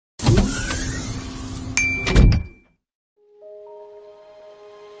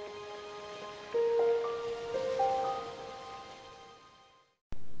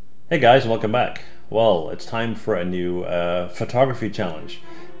Hey guys, welcome back. Well, it's time for a new photography challenge.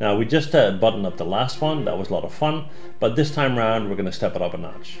 Now, we just buttoned up the last one. That was a lot of fun, but this time around we're going to step it up a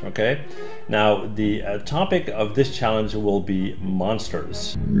notch, okay? Now, the topic of this challenge will be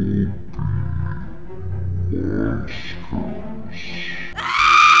monsters.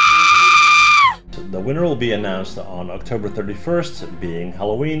 The winner will be announced on October 31st, being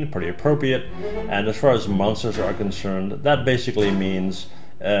Halloween, pretty appropriate. And as far as monsters are concerned, that basically means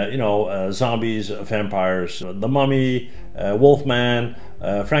zombies, vampires, the mummy, Wolfman,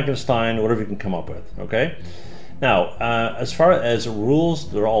 Frankenstein, whatever you can come up with, okay? Now, as far as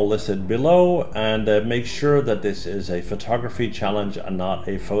rules, they're all listed below, and make sure that this is a photography challenge and not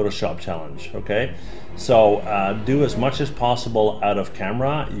a Photoshop challenge, okay? So do as much as possible out of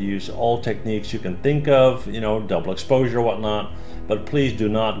camera. Use all techniques you can think of, double exposure, whatnot, but please do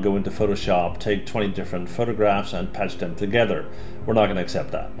not go into Photoshop, take 20 different photographs and patch them together. We're not going to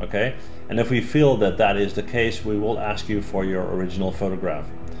accept that, okay? And if we feel that that is the case, we will ask you for your original photograph.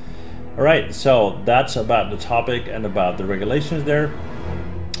 All right, so that's about the topic and about the regulations there.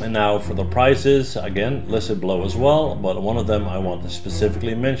 And now for the prizes, again, listed below as well, but one of them I want to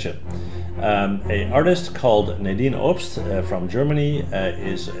specifically mention. An artist called Nadine Obst from Germany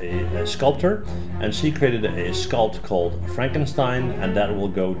is a sculptor, and she created a sculpt called Frankenstein, and that will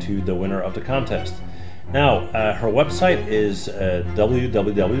go to the winner of the contest. Now, her website is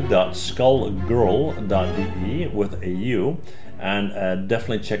www.skullgirl.de with a U, and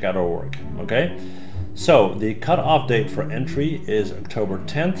definitely check out her work, okay? So the cutoff date for entry is October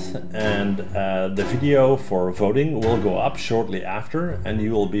 10th, and the video for voting will go up shortly after, and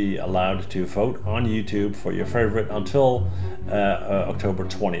you will be allowed to vote on YouTube for your favorite until October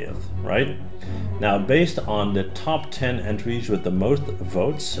 20th, right? Now, based on the top 10 entries with the most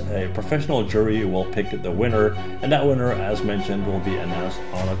votes, a professional jury will pick the winner, and that winner, as mentioned, will be announced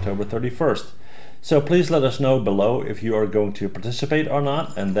on October 31st. So please let us know below if you are going to participate or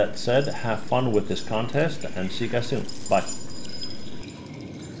not. And that said, have fun with this contest and see you guys soon. Bye.